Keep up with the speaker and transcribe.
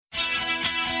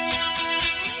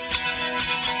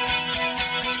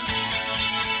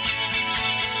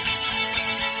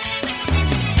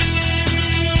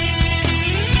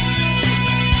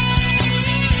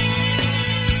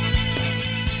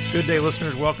Good day,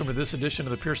 listeners. Welcome to this edition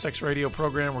of the Pure Sex Radio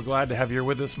program. We're glad to have you here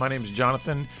with us. My name is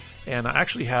Jonathan, and I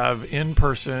actually have in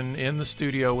person in the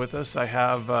studio with us, I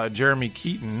have Jeremy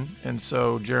Keaton. And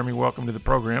so, Jeremy, welcome to the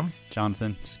program.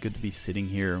 Jonathan, it's good to be sitting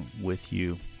here with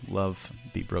you. Love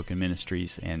Be Broken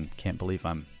Ministries, and can't believe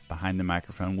I'm behind the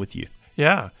microphone with you.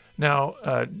 Yeah.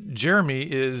 Now, Jeremy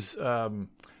is,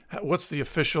 what's the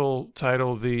official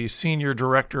title? The Senior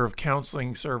Director of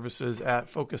Counseling Services at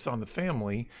Focus on the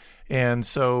Family. And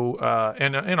so,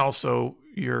 and also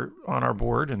you're on our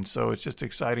board, and so it's just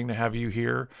exciting to have you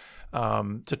here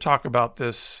to talk about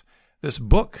this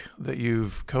book that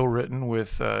you've co-written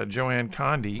with Joanne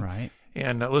Condy. Right.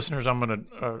 And listeners,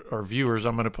 or viewers,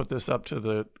 I'm gonna put this up to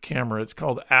the camera. It's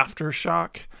called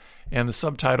Aftershock, and the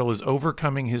subtitle is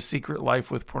 "Overcoming His Secret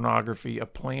Life with Pornography: A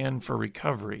Plan for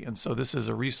Recovery." And so, this is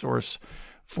a resource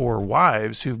for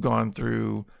wives who've gone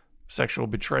through sexual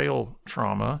betrayal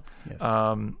trauma. Yes.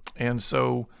 And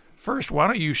so first, why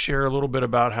don't you share a little bit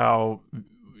about how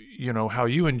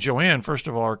you and Joanne, first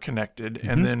of all, are connected,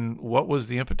 and then what was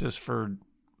the impetus for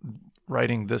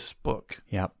writing this book?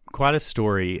 Yeah, quite a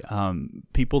story.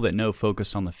 People that know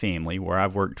Focus on the Family, where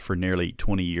I've worked for nearly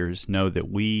 20 years, know that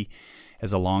we,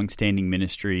 as a long-standing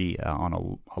ministry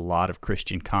on a lot of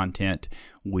Christian content,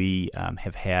 we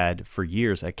have had for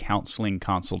years a counseling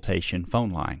consultation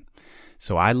phone line.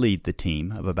 So I lead the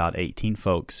team of about 18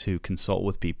 folks who consult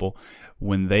with people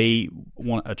when they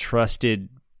want a trusted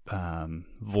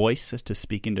voice to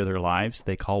speak into their lives.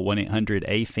 They call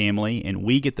 1-800-A-FAMILY, and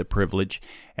we get the privilege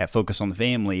at Focus on the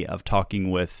Family of talking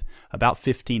with about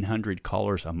 1,500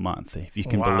 callers a month, if you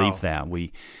can believe that.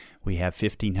 We have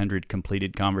 1,500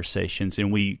 completed conversations,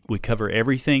 and we cover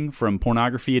everything from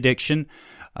pornography addiction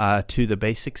to the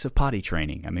basics of potty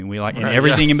training. I mean, and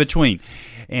everything in between.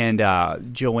 And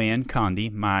Joanne Condy,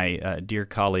 my dear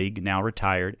colleague, now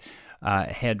retired,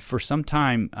 had for some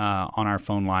time on our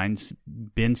phone lines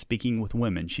been speaking with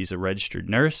women. She's a registered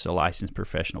nurse, a licensed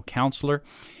professional counselor,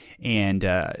 and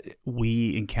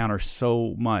we encounter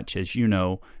so much, as you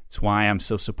know. It's why I'm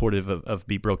so supportive of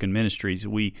Be Broken Ministries.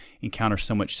 We encounter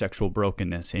so much sexual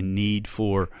brokenness and need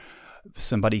for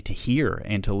somebody to hear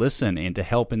and to listen and to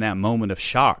help in that moment of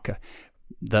shock.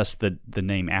 Thus the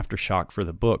name Aftershock for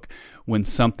the book, when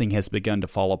something has begun to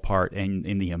fall apart and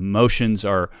the emotions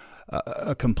are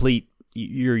a complete,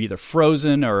 you're either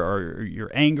frozen or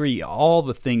you're angry, all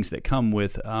the things that come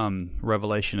with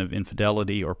revelation of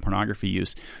infidelity or pornography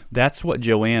use. That's what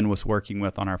Joanne was working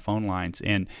with on our phone lines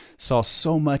and saw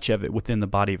so much of it within the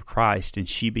body of Christ. And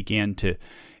she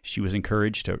was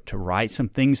encouraged to write some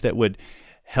things that would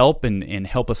help and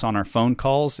help us on our phone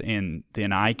calls. And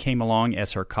then I came along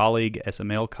as her colleague, as a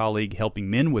male colleague, helping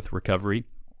men with recovery.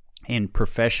 And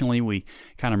professionally, we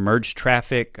kind of merged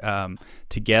traffic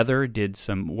together, did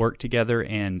some work together,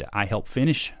 and I helped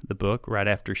finish the book right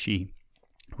after she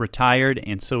retired.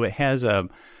 And so it has a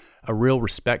real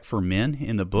respect for men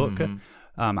in the book.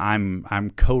 Mm-hmm.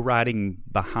 I'm co-writing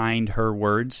behind her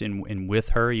words and with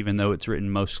her, even though it's written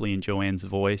mostly in Joanne's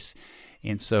voice.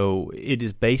 And so it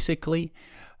is basically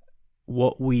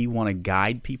what we want to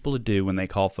guide people to do when they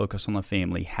call Focus on the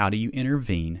Family. How do you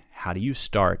intervene? How do you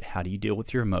start? How do you deal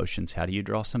with your emotions? How do you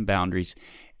draw some boundaries?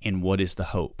 And what is the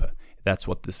hope? That's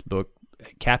what this book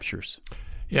captures.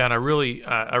 Yeah, and I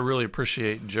really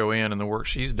appreciate Joanne and the work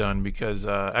she's done, because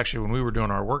actually when we were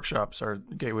doing our workshops, our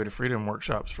Gateway to Freedom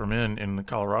workshops for men in the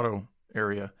Colorado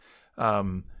area,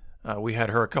 we had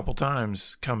her a couple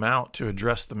times come out to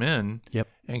address the men. Yep.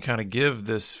 And kind of give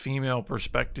this female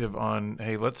perspective on,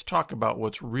 hey, let's talk about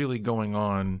what's really going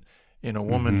on in a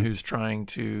woman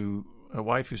a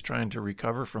wife who's trying to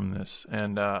recover from this.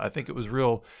 And I think it was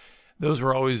those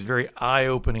were always very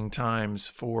eye-opening times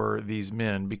for these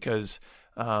men, because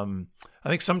I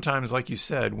think sometimes, like you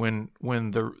said, when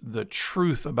the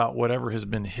truth about whatever has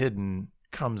been hidden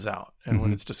comes out, and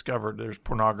when it's discovered there's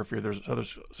pornography or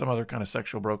there's some other kind of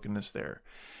sexual brokenness there,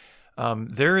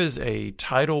 there is a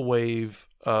tidal wave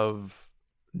of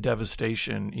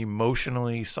devastation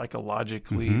emotionally,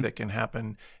 psychologically, that can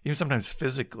happen, even sometimes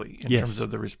physically, in terms of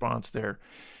the response there.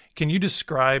 Can you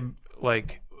describe,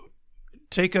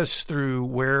 take us through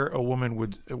where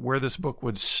this book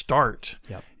would start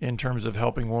in terms of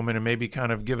helping women, and maybe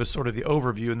kind of give us sort of the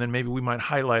overview, and then maybe we might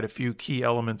highlight a few key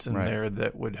elements in there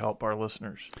that would help our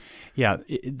listeners. Yeah,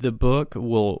 the book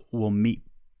will meet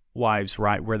wives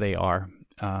right where they are.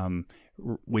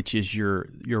 Which is your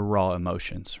raw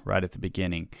emotions right at the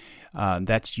beginning.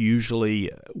 That's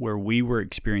usually where we were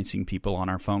experiencing people on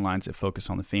our phone lines that Focus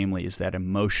on the Family, is that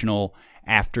emotional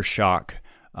aftershock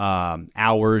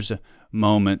hours,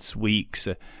 moments, weeks,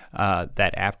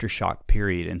 that aftershock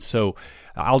period. And so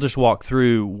I'll just walk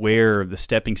through where the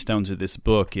stepping stones of this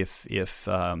book, if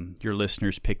your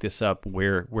listeners pick this up,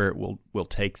 where it will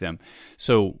take them.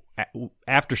 So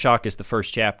Aftershock is the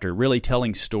first chapter, really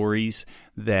telling stories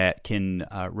that can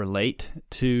relate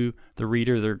to the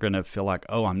reader. They're going to feel like,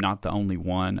 oh, I'm not the only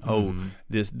one. Oh,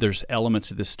 there's elements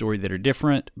of this story that are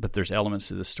different, but there's elements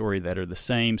of the story that are the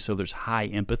same. So there's high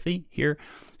empathy here.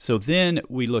 So then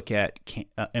we look at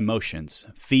emotions,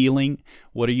 feeling.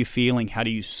 What are you feeling? How do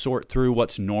you sort through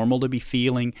what's normal to be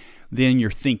feeling? Then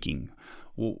you're thinking.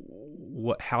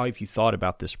 How have you thought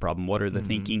about this problem? What are the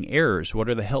thinking errors? What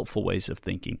are the helpful ways of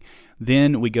thinking?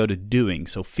 Then we go to doing.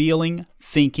 So feeling,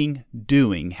 thinking,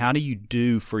 doing. How do you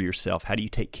do for yourself? How do you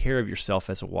take care of yourself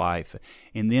as a wife?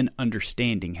 And then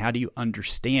understanding. How do you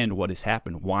understand what has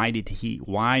happened? Why did he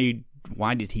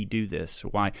do this?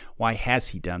 Why has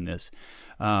he done this?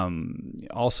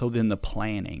 Also then the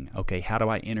planning. Okay, how do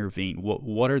I intervene?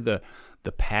 What are the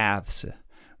paths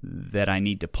that I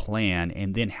need to plan,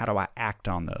 and then how do I act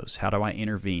on those? How do I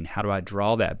intervene? How do I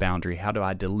draw that boundary? How do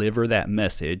I deliver that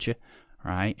message?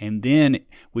 Right? And then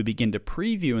we begin to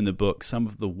preview in the book some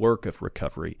of the work of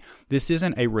recovery. This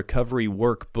isn't a recovery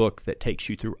workbook that takes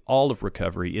you through all of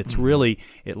recovery. It's really,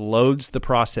 it loads the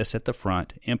process at the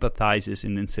front, empathizes,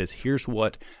 and then says, here's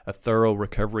what a thorough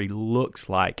recovery looks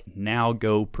like. Now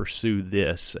go pursue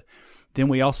this. Then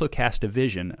we also cast a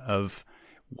vision of,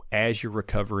 as you're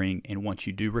recovering and once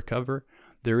you do recover,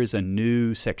 there is a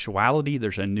new sexuality.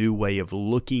 There's a new way of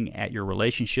looking at your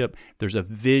relationship. There's a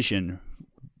vision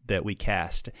that we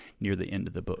cast near the end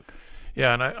of the book.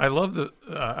 Yeah, and I love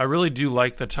I really do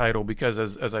like the title, because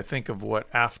as I think of what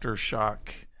Aftershock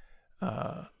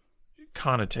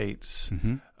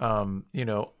connotates,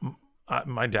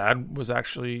 my dad was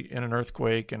actually in an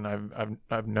earthquake, and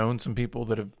I've known some people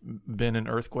that have been in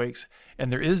earthquakes,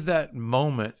 and there is that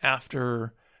moment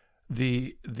after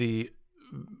the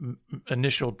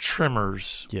initial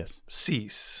tremors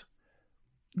cease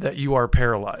that you are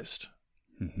paralyzed,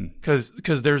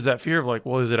 because there's that fear of like,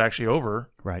 well, is it actually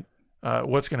over? Right.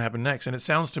 What's going to happen next? And it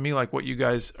sounds to me like what you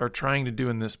guys are trying to do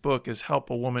in this book is help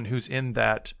a woman who's in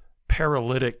that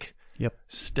paralytic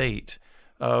state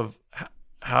of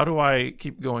how do I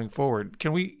keep going forward?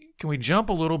 Can we jump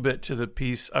a little bit to the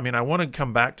piece? I mean, I want to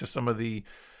come back to some of the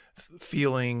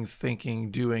feeling,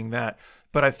 thinking, doing that.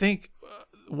 But I think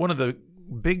one of the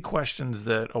big questions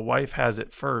that a wife has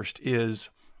at first is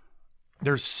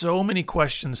there's so many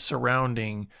questions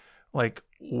surrounding, like,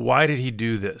 why did he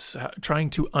do this?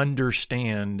 Trying to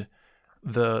understand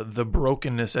the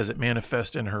brokenness as it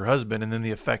manifests in her husband, and then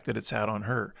the effect that it's had on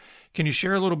her. Can you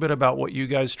share a little bit about what you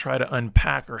guys try to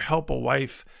unpack or help a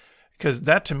wife? Because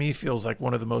that to me feels like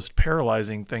one of the most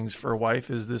paralyzing things for a wife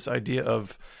is this idea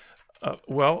of,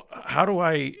 well, how do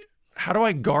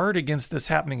I guard against this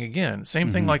happening again?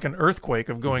 Same thing like an earthquake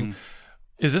of going,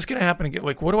 is this going to happen again?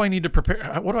 Like, what do I need to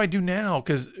prepare? What do I do now?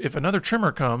 Because if another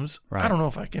tremor comes, I don't know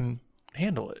if I can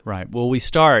handle it. Right. Well, we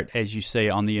start, as you say,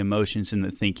 on the emotions and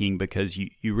the thinking, because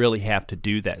you really have to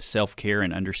do that self-care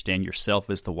and understand yourself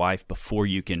as the wife before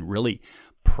you can really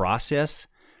process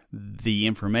the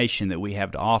information that we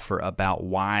have to offer about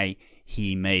why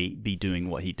he may be doing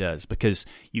what he does, because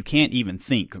you can't even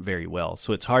think very well.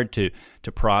 So it's hard to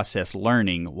process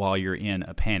learning while you're in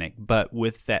a panic. But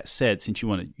with that said, since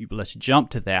let's jump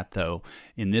to that though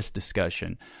in this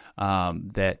discussion,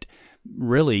 that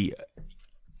really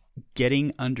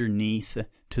getting underneath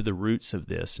to the roots of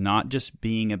this, not just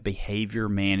being a behavior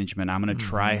management, I'm going to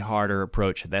try harder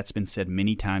approach. That's been said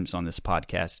many times on this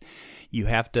podcast. You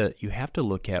have to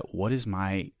look at, what is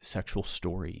my sexual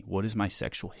story? What is my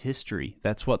sexual history?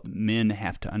 That's what men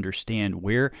have to understand.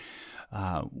 Where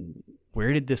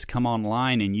did this come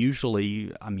online? And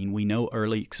usually, I mean, we know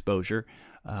early exposure.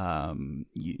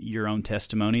 Your own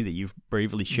testimony that you've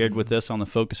bravely shared with us on the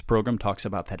Focus program talks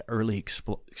about that early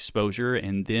exposure,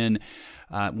 and then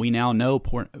we now know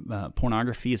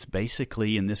pornography is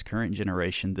basically, in this current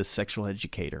generation, the sexual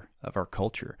educator of our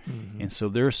culture. And so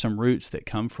there are some roots that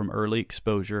come from early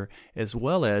exposure, as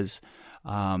well as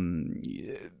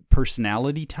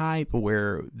personality type,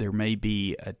 where there may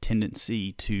be a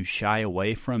tendency to shy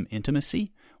away from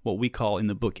intimacy, what we call in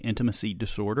the book intimacy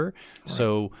disorder. Right.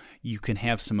 So you can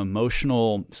have some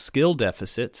emotional skill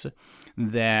deficits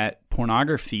that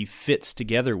pornography fits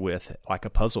together with like a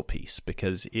puzzle piece,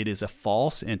 because it is a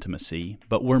false intimacy,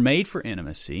 but we're made for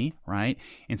intimacy, right?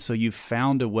 And so you've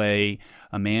found a way,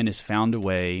 a man has found a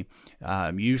way,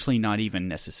 usually not even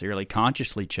necessarily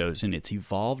consciously chosen, it's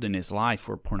evolved in his life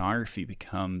where pornography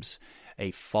becomes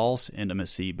a false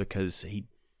intimacy because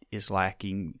is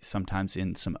lacking sometimes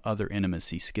in some other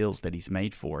intimacy skills that he's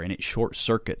made for, and it short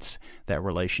circuits that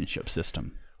relationship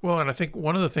system. Well, and I think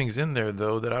one of the things in there,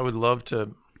 though, that I would love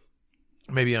to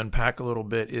maybe unpack a little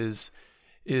bit is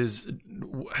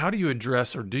how do you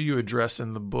address, or do you address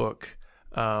in the book,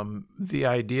 the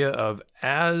idea of,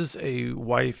 as a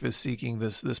wife is seeking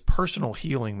this personal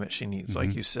healing that she needs,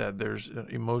 like you said, there's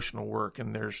emotional work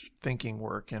and there's thinking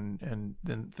work and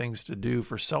then things to do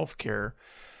for self-care.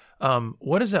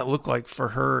 What does that look like for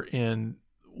her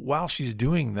while she's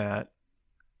doing that,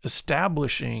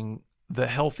 establishing the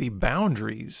healthy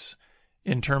boundaries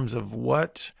in terms of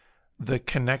what the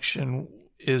connection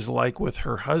is like with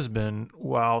her husband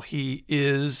while he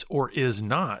is or is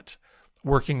not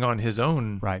working on his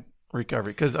own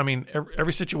recovery? Because, I mean,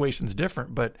 every situation's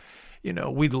different, but,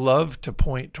 we'd love to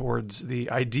point towards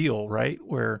the ideal, right?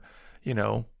 Where,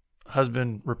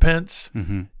 husband repents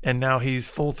and now he's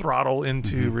full throttle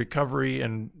into recovery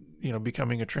and,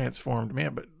 becoming a transformed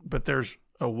man. But there's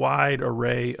a wide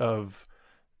array of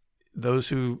those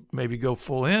who maybe go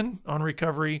full in on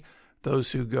recovery,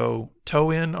 those who go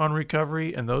toe in on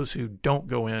recovery, and those who don't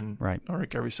go in on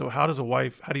recovery. So how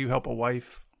do you help a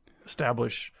wife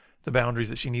establish the boundaries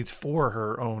that she needs for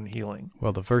her own healing?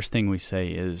 Well, the first thing we say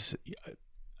is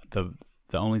the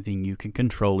only thing you can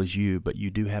control is you, but you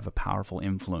do have a powerful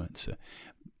influence.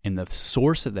 And the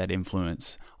source of that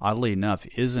influence, oddly enough,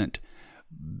 isn't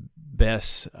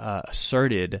best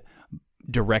asserted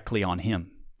directly on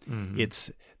him.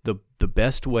 It's the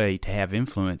best way to have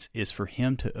influence is for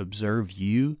him to observe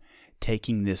you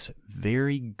taking this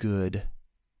very good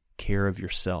care of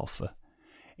yourself,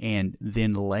 and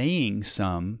then laying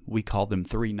we call them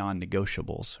 3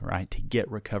 non-negotiables, right, to get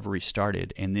recovery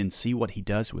started, and then see what he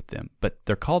does with them. But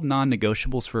they're called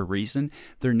non-negotiables for a reason.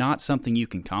 They're not something you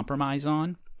can compromise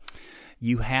on.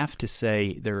 You have to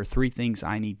say, there are 3 things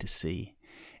I need to see.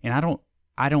 And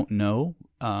I don't know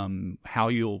how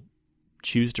you'll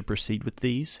choose to proceed with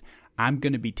these. I'm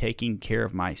going to be taking care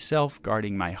of myself,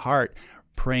 guarding my heart,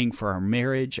 praying for our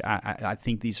marriage. I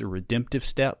think these are redemptive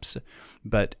steps,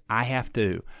 but I have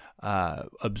to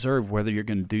observe whether you're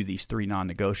going to do these 3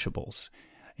 non-negotiables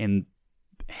and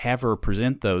have her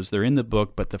present those. They're in the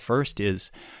book, but the first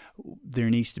is there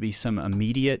needs to be some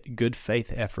immediate good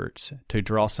faith efforts to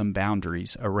draw some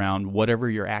boundaries around whatever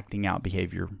your acting out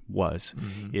behavior was.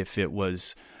 If it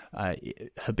was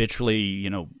habitually,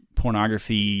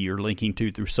 pornography you're linking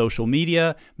to through social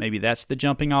media, maybe that's the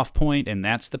jumping off point and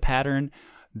that's the pattern,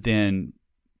 then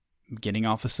getting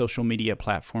off of social media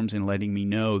platforms and letting me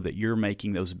know that you're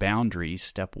making those boundaries,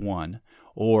 step 1.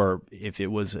 Or if it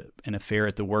was an affair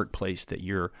at the workplace, that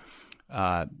you're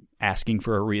asking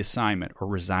for a reassignment or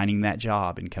resigning that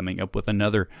job and coming up with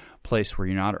another place where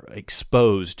you're not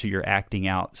exposed to your acting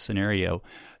out scenario.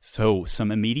 So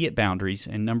some immediate boundaries.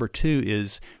 And number 2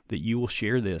 is that you will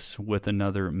share this with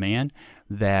another man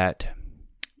that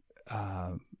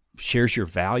shares your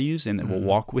values and that will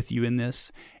walk with you in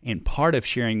this. And part of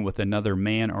sharing with another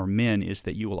man or men is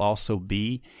that you will also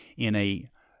be in a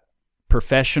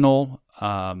professional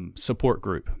support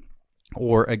group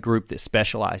or a group that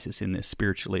specializes in this,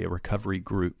 spiritually a recovery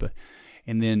group.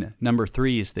 And then number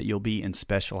 3 is that you'll be in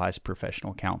specialized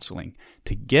professional counseling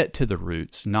to get to the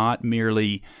roots, not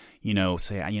merely,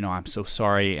 say, I'm so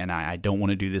sorry and I don't want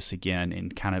to do this again,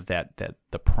 and kind of that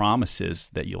the promises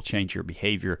that you'll change your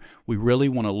behavior. We really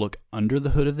want to look under the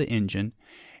hood of the engine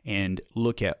and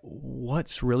look at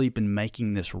what's really been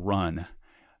making this run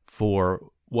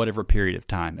for whatever period of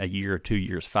time, a year, 2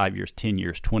 years, 5 years, 10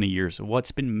 years, 20 years,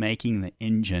 what's been making the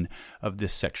engine of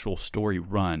this sexual story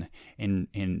run.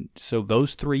 And so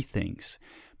those 3 things,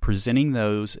 presenting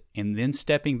those and then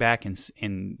stepping back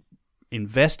and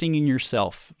investing in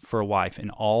yourself for a wife in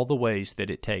all the ways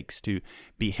that it takes to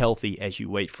be healthy as you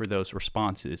wait for those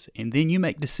responses. And then you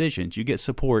make decisions. You get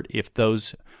support if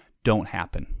those don't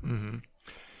happen.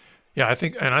 Yeah, I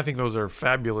think those are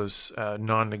fabulous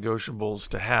non-negotiables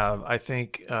to have. I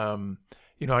think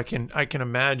I can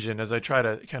imagine, as I try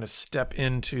to kind of step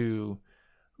into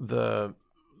the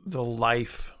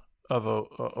life of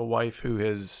a wife who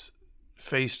has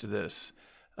faced this.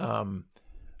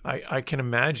 I can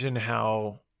imagine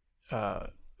how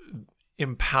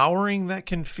empowering that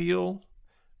can feel,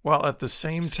 while at the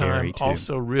same time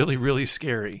also really, really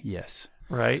scary. Yes.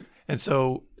 Right? And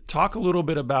so talk a little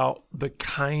bit about the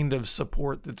kind of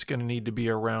support that's going to need to be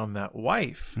around that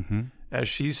wife as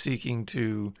she's seeking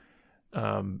to,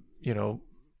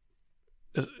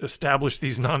 establish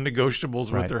these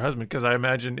non-negotiables with her husband. Because I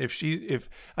imagine if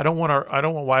I don't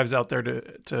want wives out there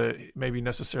to maybe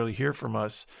necessarily hear from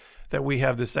us that we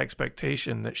have this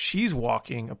expectation that she's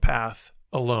walking a path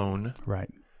alone. Right.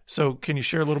 So can you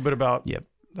share a little bit about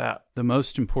that? The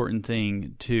most important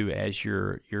thing, too, as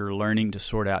you're learning to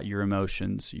sort out your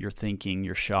emotions, your thinking,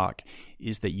 your shock,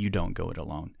 is that you don't go it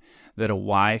alone. That a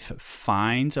wife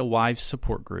finds a wife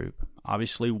support group.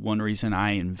 Obviously, one reason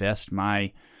I invest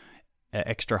my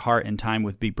extra heart and time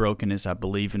with Be Broken is I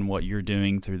believe in what you're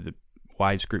doing through the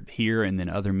wives group here and then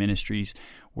other ministries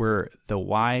where the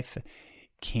wife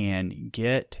can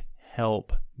get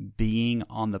help being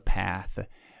on the path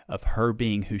of her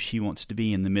being who she wants to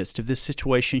be in the midst of this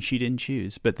situation she didn't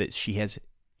choose, but that she has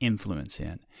influence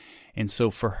in. And so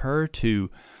for her to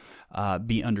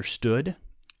be understood,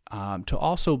 to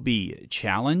also be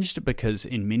challenged, because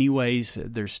in many ways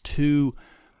there's two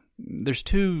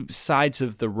sides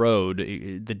of the road,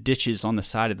 the ditches on the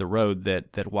side of the road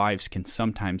that wives can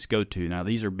sometimes go to. Now,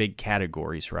 these are big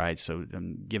categories, right? So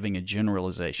I'm giving a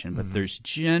generalization, but there's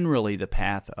generally the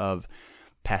path of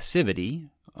passivity,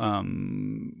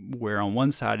 where on one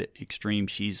side extreme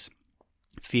she's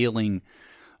feeling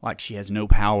like she has no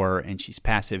power and she's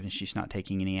passive and she's not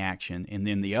taking any action. And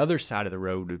then the other side of the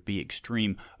road would be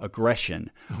extreme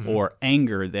aggression or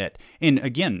anger and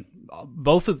again,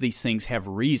 both of these things have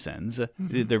reasons.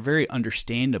 They're very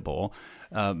understandable.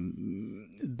 But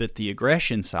the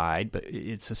aggression side, but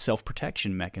it's a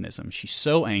self-protection mechanism. She's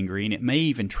so angry, and it may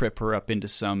even trip her up into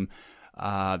some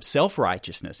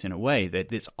self-righteousness in a way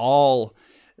that it's all...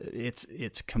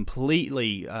 It's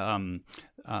completely,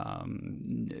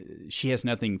 she has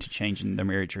nothing to change in the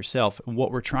marriage herself. And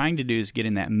what we're trying to do is get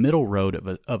in that middle road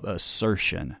of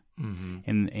assertion.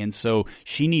 And so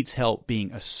she needs help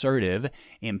being assertive,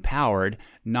 empowered,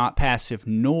 not passive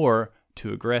nor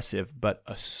too aggressive, but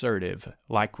assertive,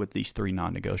 like with these three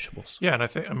non-negotiables. Yeah, and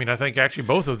I think actually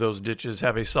both of those ditches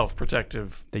have a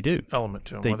self-protective element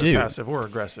to them, whether passive or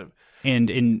aggressive.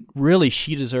 And really,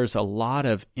 she deserves a lot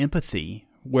of empathy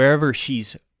wherever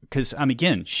she's, because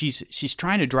again, she's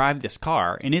trying to drive this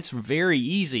car, and it's very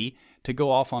easy to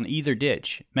go off on either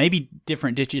ditch, maybe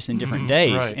different ditches in different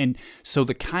days. Right. And so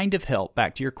the kind of help,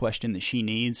 back to your question, that she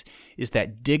needs is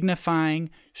that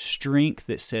dignifying strength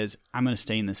that says, I'm going to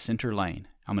stay in the center lane.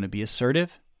 I'm going to be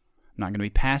assertive. I'm not going to be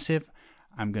passive.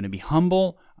 I'm going to be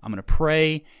humble. I'm going to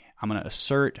pray. I'm going to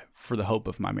assert for the hope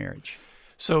of my marriage.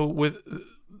 So with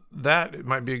that, it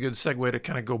might be a good segue to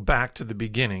kind of go back to the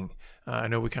beginning. I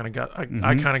know we kind of got, I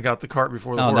kind of got the cart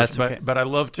before the horse, but I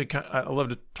love to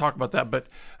talk about that. But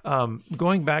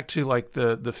going back to like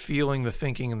the feeling, the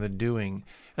thinking, and the doing,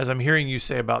 as I'm hearing you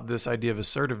say about this idea of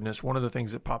assertiveness, one of the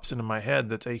things that pops into my head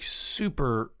that's a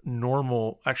super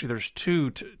normal, actually there's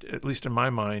two, at least in my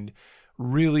mind,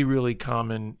 really, really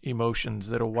common emotions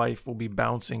that a wife will be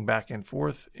bouncing back and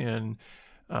forth in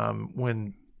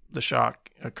when the shock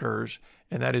occurs,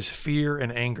 and that is fear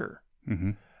and anger.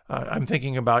 I'm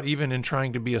thinking about even in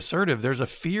trying to be assertive, there's a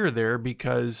fear there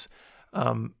because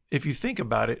if you think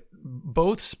about it,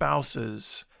 both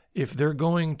spouses, if they're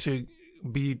going to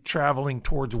be traveling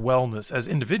towards wellness as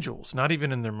individuals, not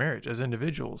even in their marriage, as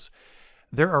individuals,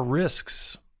 there are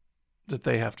risks that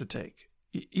they have to take.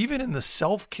 Even in the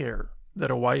self-care that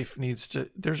a wife needs to,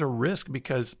 there's a risk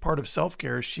because part of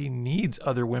self-care is she needs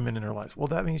other women in her life. Well,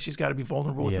 that means she's got to be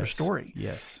vulnerable with her story.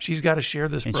 Yes. She's got to share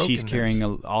this brokenness. And she's carrying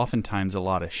oftentimes a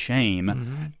lot of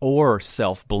shame or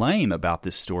self-blame about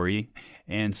this story.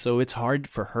 And so it's hard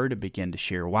for her to begin to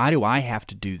share, why do I have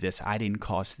to do this? I didn't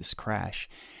cause this crash.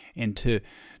 And to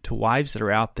wives that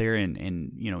are out there and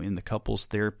in the couples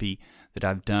therapy that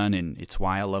I've done, and it's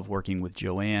why I love working with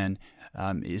Joanne,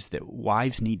 is that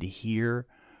wives need to hear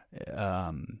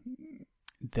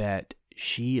that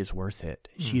she is worth it.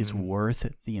 She is worth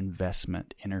the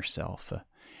investment in herself.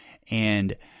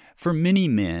 And for many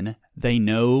men, they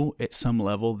know at some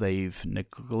level they've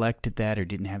neglected that or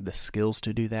didn't have the skills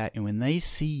to do that. And when they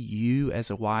see you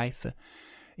as a wife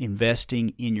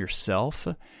investing in yourself,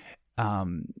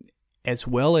 as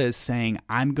well as saying,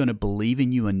 I'm going to believe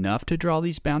in you enough to draw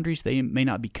these boundaries. They may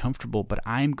not be comfortable, but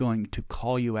I'm going to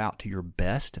call you out to your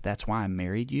best. That's why I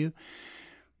married you.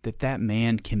 That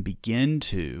man can begin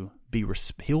to be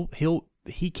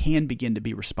he can begin to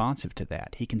be responsive to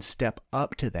that. He can step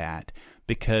up to that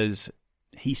because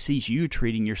he sees you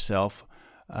treating yourself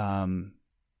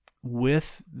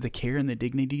with the care and the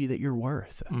dignity that you're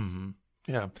worth.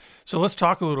 Yeah. So let's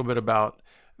talk a little bit about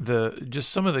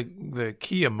just some of the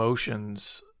key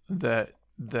emotions that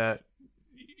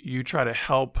you try to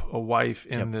help a wife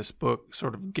in this book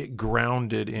sort of get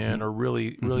grounded in or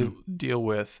really deal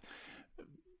with.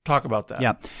 Talk about that.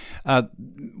 Yeah.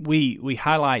 We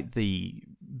highlight the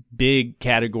big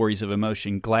categories of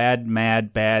emotion: glad,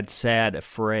 mad, bad, sad,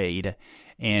 afraid.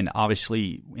 And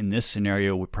obviously in this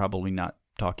scenario, we're probably not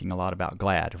talking a lot about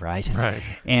glad, right? Right.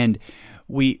 And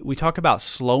we talk about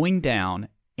slowing down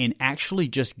and actually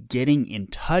just getting in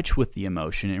touch with the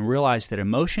emotion and realize that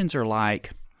emotions are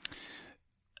like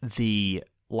the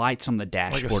lights on the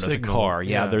dashboard of the car.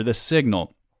 Yeah, they're the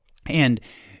signal. And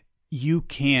you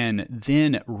can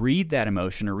then read that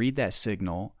emotion or read that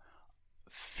signal,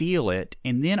 feel it,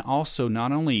 and then also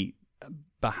not only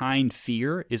behind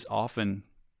fear is often,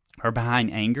 or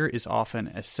behind anger is often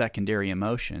a secondary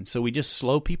emotion. So we just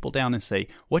slow people down and say,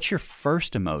 what's your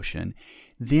first emotion?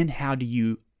 Then how do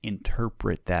you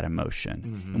interpret that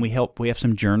emotion? And we have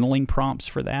some journaling prompts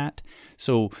for that.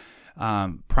 So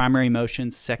primary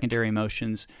emotions, secondary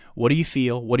emotions, what do you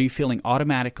feel? What are you feeling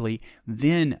automatically?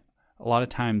 Then a lot of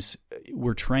times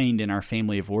we're trained in our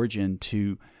family of origin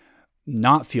to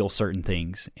not feel certain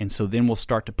things. And so then we'll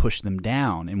start to push them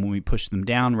down. And when we push them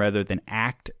down, rather than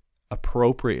act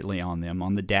appropriately on them,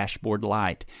 on the dashboard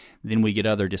light, then we get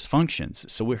other dysfunctions.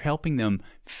 So we're helping them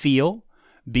feel,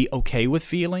 be okay with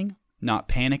feeling, not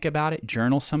panic about it,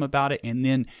 journal some about it, and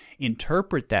then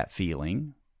interpret that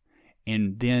feeling.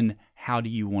 And then how do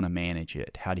you want to manage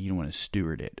it? How do you want to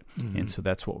steward it? And so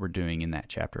that's what we're doing in that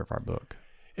chapter of our book.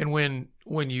 And when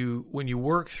you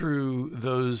work through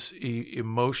those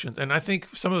emotions, and I think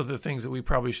some of the things that we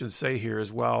probably should say here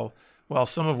is while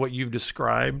some of what you've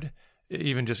described,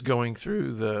 even just going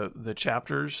through the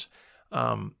chapters,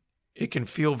 it can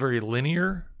feel very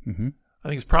linear. I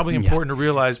think it's probably important to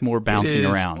realize it's more bouncing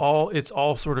around. It's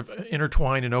all sort of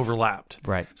intertwined and overlapped.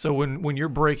 Right. So when you're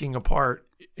breaking apart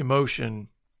emotion,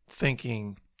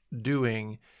 thinking,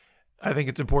 doing, I think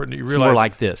it's important that you realize more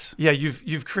like this. Yeah,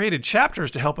 you've created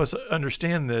chapters to help us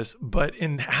understand this, but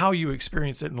in how you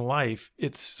experience it in life,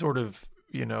 it's sort of,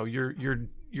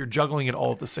 you're juggling it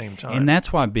all at the same time. And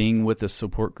that's why being with a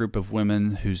support group of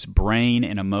women whose brain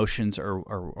and emotions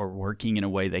are working in a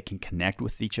way they can connect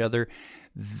with each other,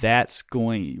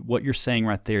 what you're saying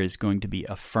right there is going to be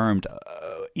affirmed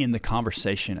in the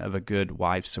conversation of a good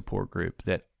wife support group,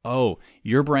 that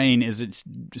your brain is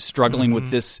struggling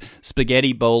with this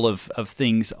spaghetti bowl of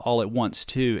things all at once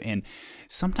too. And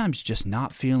sometimes just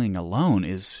not feeling alone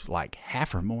is like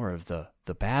half or more of the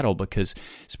battle, because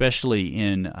especially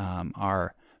in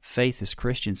our faith as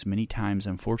Christians, many times,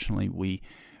 unfortunately,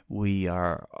 we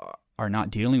are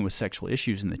not dealing with sexual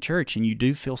issues in the church, and you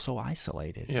do feel so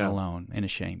isolated and alone and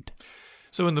ashamed.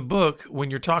 So in the book, when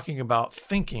you're talking about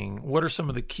thinking, what are some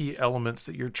of the key elements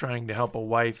that you're trying to help a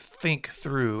wife think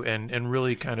through and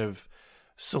really kind of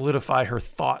solidify her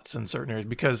thoughts in certain areas?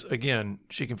 Because, again,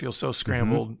 she can feel so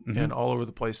scrambled and all over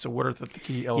the place. So what are the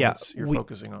key elements you're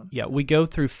focusing on? Yeah, we go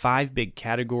through 5 big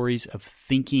categories of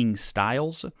thinking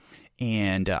styles,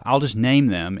 and I'll just name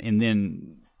them and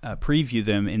then preview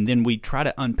them, and then we try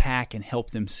to unpack and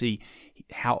help them see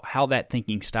how that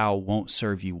thinking style won't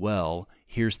serve you well.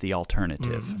 Here's the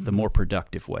alternative, the more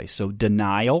productive way. So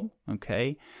denial,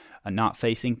 not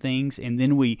facing things. And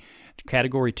then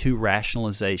category 2,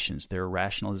 rationalizations. There are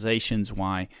rationalizations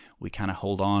why we kind of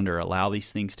hold on or allow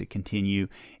these things to continue.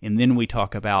 And then we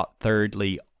talk about,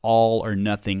 thirdly, all or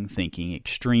nothing thinking,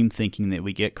 extreme thinking that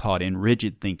we get caught in,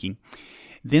 rigid thinking.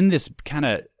 Then this kind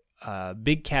of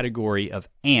big category of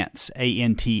ANTS,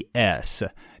 A-N-T-S.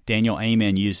 Daniel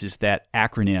Amen uses that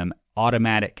acronym,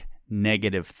 automatic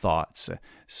negative thoughts.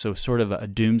 So sort of a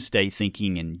doomsday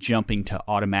thinking and jumping to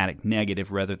automatic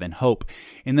negative rather than hope.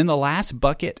 And then the last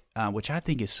bucket, which I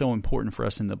think is so important for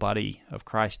us in the body of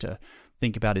Christ to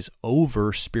think about, is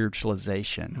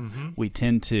over-spiritualization. We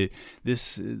tend to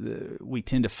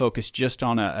focus just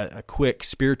on a quick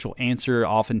spiritual answer.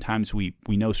 Oftentimes we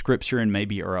know Scripture and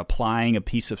maybe are applying a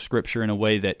piece of Scripture in a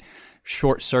way that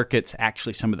short circuits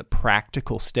actually some of the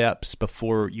practical steps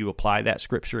before you apply that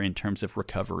Scripture in terms of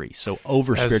recovery. So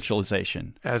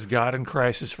over-spiritualization. As God in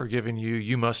Christ has forgiven you,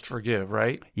 you must forgive,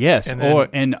 right? Yes,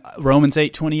 and Romans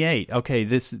 8:28. Okay,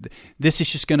 this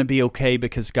is just going to be okay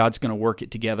because God's going to work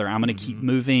it together. I'm going to keep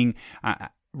moving.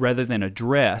 Rather than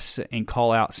address and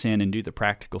call out sin and do the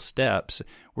practical steps,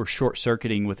 we're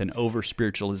short-circuiting with an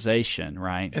over-spiritualization,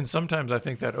 right? And sometimes I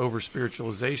think that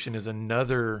over-spiritualization is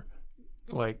another,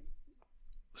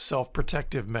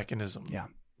 self-protective mechanism. Yeah.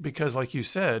 Because like you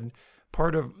said,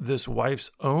 part of this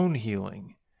wife's own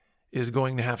healing is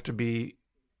going to have to be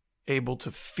able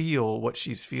to feel what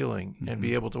she's feeling and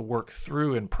be able to work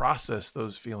through and process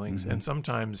those feelings. And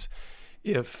sometimes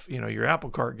if, your apple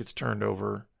cart gets turned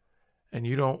over and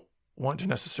you don't want to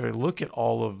necessarily look at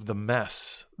all of the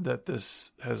mess that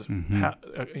this has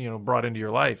brought into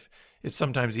your life, it's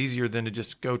sometimes easier than to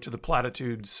just go to the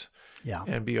platitudes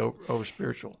and be over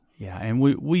spiritual. Yeah, and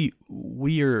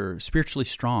we are spiritually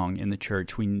strong in the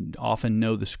church. We often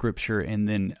know the Scripture, and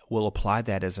then we'll apply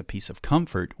that as a piece of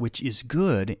comfort, which is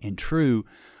good and true.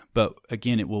 But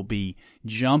again, it will be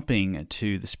jumping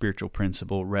to the spiritual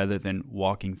principle rather than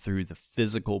walking through the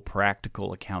physical,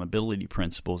 practical accountability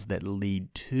principles that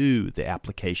lead to the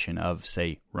application of,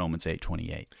 say, Romans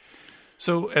 8:28.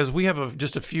 So, as we have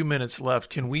just a few minutes left,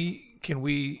 can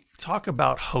we talk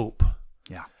about hope?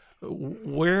 Yeah.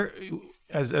 Where,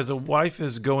 as a wife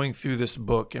is going through this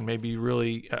book, and maybe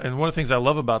really, and one of the things I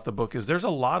love about the book is there's a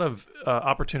lot of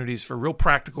opportunities for real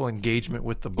practical engagement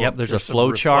with the book. Yep, there's a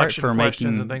flow chart for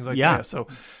questions making and things like that.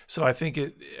 So I think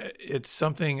it's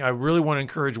something I really want to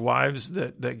encourage wives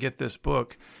that get this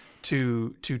book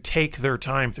to take their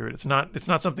time through it. It's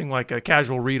not something like a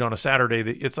casual read on a Saturday.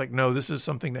 It's like, no, this is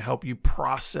something to help you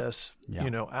process,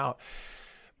 out.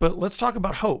 But let's talk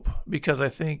about hope, because I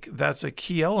think that's a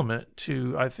key element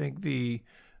to, I think, the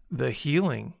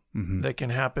healing that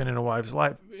can happen in a wife's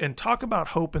life. And talk about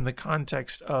hope in the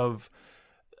context of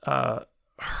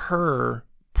her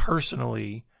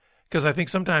personally, because I think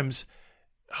sometimes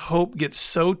hope gets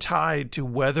so tied to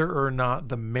whether or not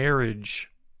the marriage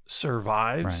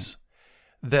survives,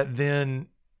 that then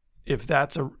if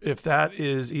that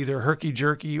is either herky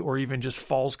jerky or even just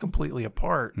falls completely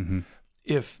apart,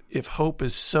 if hope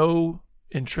is so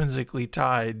intrinsically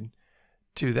tied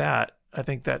to that, I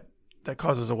think that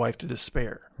causes a wife to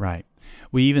despair. Right.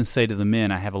 We even say to the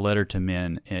men, I have a letter to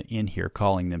men in here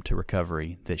calling them to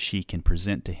recovery that she can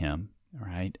present to him,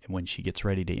 right, when she gets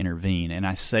ready to intervene. And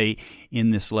I say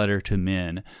in this letter to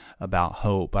men about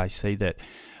hope, I say that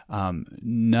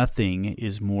nothing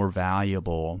is more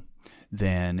valuable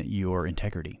than your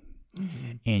integrity.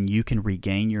 And you can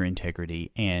regain your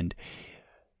integrity. And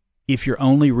if you're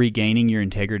only regaining your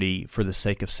integrity for the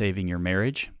sake of saving your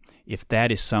marriage, if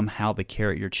that is somehow the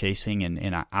carrot you're chasing,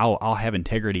 and I'll have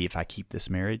integrity if I keep this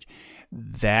marriage,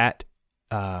 that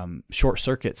short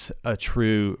circuits a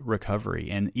true recovery.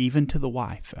 And even to the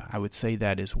wife, I would say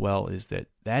that as well, is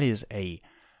that is a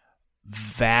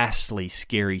vastly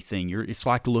scary thing. It's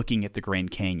like looking at the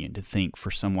Grand Canyon to think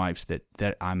for some wives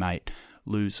that I might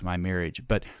lose my marriage.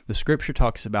 But the Scripture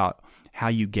talks about how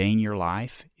you gain your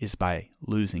life is by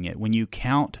losing it. When you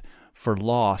count for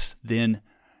loss, then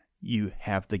you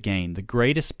have the gain. The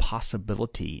greatest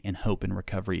possibility in hope and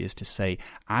recovery is to say,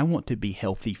 I want to be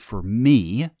healthy for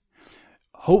me.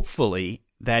 Hopefully,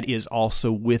 that is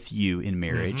also with you in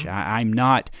marriage. I'm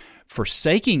not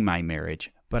forsaking my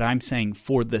marriage, but I'm saying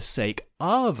for the sake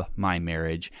of my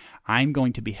marriage, I'm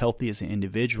going to be healthy as an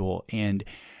individual. And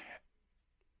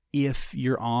if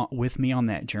you're with me on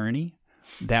that journey,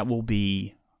 that will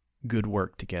be good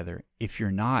work together. If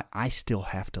you're not, I still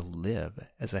have to live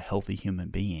as a healthy human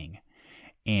being.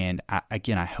 And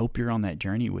I hope you're on that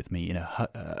journey with me. And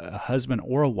a husband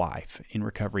or a wife in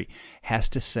recovery has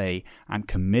to say, I'm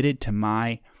committed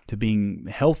to being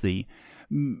healthy,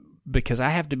 because I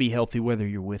have to be healthy whether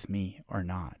you're with me or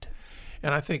not.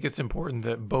 And I think it's important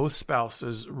that both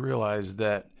spouses realize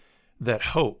that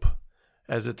hope,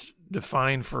 as it's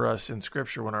defined for us in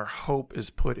Scripture, when our hope is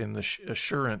put in the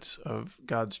assurance of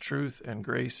God's truth and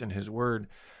grace and His Word,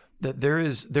 that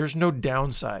there's no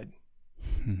downside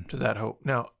to that hope.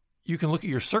 Now, you can look at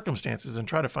your circumstances and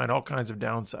try to find all kinds of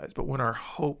downsides, but when our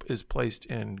hope is placed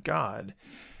in God,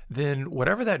 then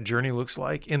whatever that journey looks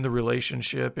like in the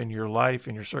relationship, in your life,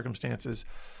 in your circumstances,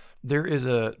 there's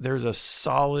a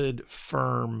solid,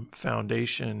 firm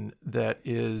foundation that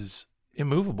is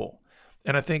immovable.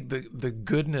 And I think the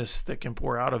goodness that can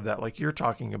pour out of that, like you're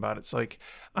talking about, it's like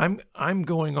I'm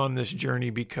going on this journey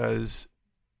because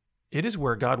it is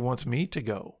where God wants me to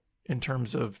go in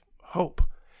terms of hope.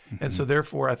 And so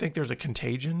therefore I think there's a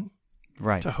contagion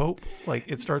to hope. Like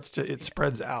it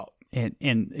spreads out. And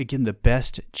again, the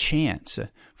best chance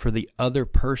for the other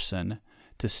person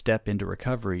to step into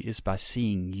recovery is by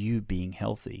seeing you being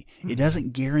healthy. It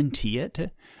doesn't guarantee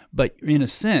it, but in a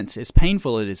sense, as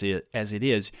painful as it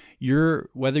is,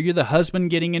 whether you're the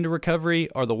husband getting into recovery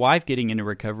or the wife getting into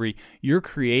recovery, you're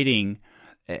creating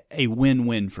a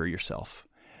win-win for yourself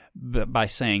by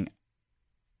saying,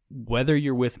 whether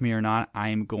you're with me or not, I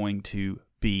am going to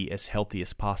be as healthy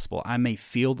as possible. I may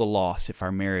feel the loss if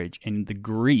our marriage and the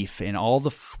grief and all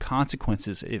the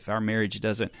consequences if our marriage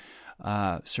doesn't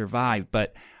survive,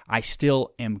 but I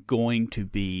still am going to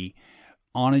be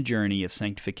on a journey of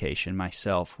sanctification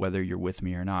myself, whether you're with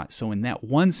me or not. So in that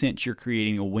one sense, you're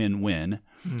creating a win-win,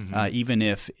 even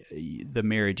if the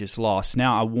marriage is lost.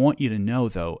 Now, I want you to know,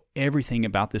 though, everything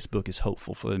about this book is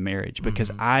hopeful for the marriage,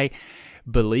 because I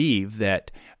believe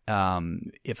that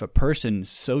if a person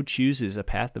so chooses a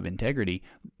path of integrity,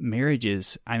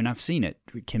 marriages, I've seen it,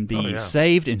 can be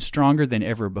saved and stronger than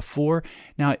ever before.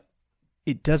 Now,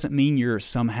 it doesn't mean you're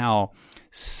somehow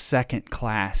second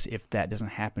class if that doesn't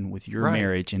happen with your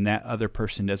marriage and that other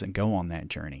person doesn't go on that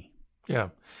journey. Yeah.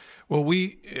 Well,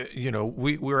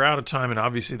 we're out of time, and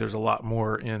obviously there's a lot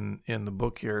more in the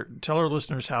book here. Tell our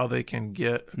listeners how they can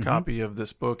get a copy of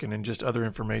this book and then just other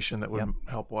information that would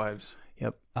help wives.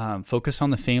 Yep.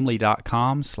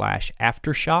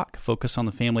 FocusOnTheFamily.com/aftershock,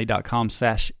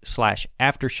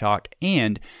 FocusOnTheFamily.com/aftershock,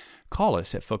 and call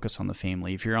us at Focus on the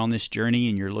Family. If you're on this journey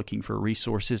and you're looking for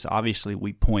resources, obviously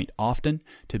we point often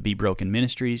to Be Broken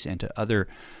Ministries and to other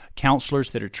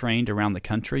counselors that are trained around the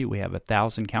country. We have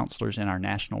 1,000 counselors in our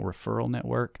national referral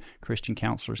network, Christian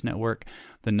Counselors Network.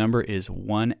 The number is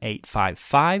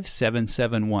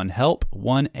 1-855-771-HELP,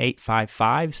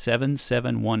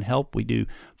 1-855-771-HELP. We do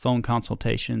phone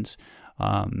consultations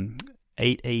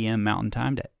 8 a.m. Mountain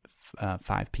Time to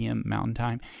 5 p.m. Mountain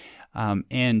Time.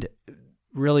 And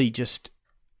really just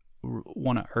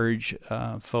want to urge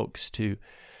folks to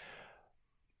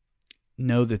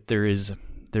know that there's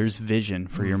vision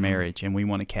for your marriage, and we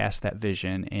want to cast that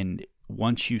vision. And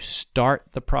once you start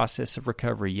the process of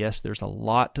recovery, yes, there's a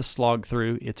lot to slog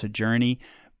through. It's a journey,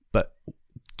 but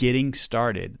getting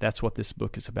started, that's what this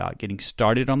book is about, getting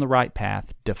started on the right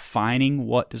path, defining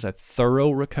what does a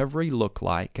thorough recovery look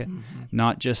like,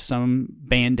 not just some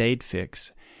Band-Aid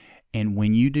fix. And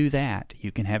when you do that,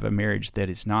 you can have a marriage that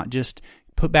is not just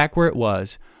put back where it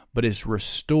was, but is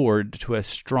restored to a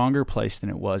stronger place than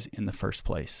it was in the first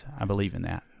place. I believe in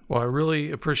that. Well, I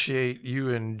really appreciate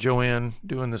you and Joanne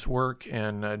doing this work.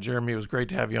 And Jeremy, it was great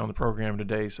to have you on the program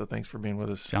today. So thanks for being with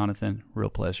us. Jonathan, real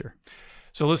pleasure.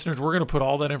 So listeners, we're going to put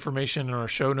all that information in our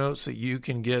show notes so you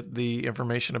can get the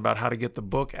information about how to get the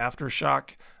book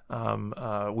Aftershock.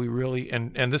 We really,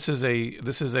 and this is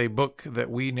a book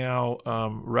that we now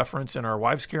reference in our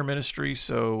Wives Care ministry.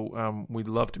 So we'd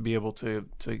love to be able to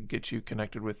get you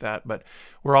connected with that. But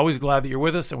we're always glad that you're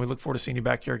with us, and we look forward to seeing you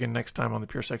back here again next time on the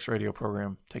Pure Sex Radio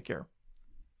program. Take care.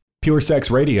 Pure Sex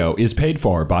Radio is paid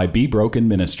for by Be Broken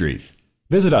Ministries.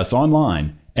 Visit us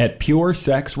online at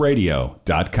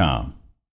puresexradio.com.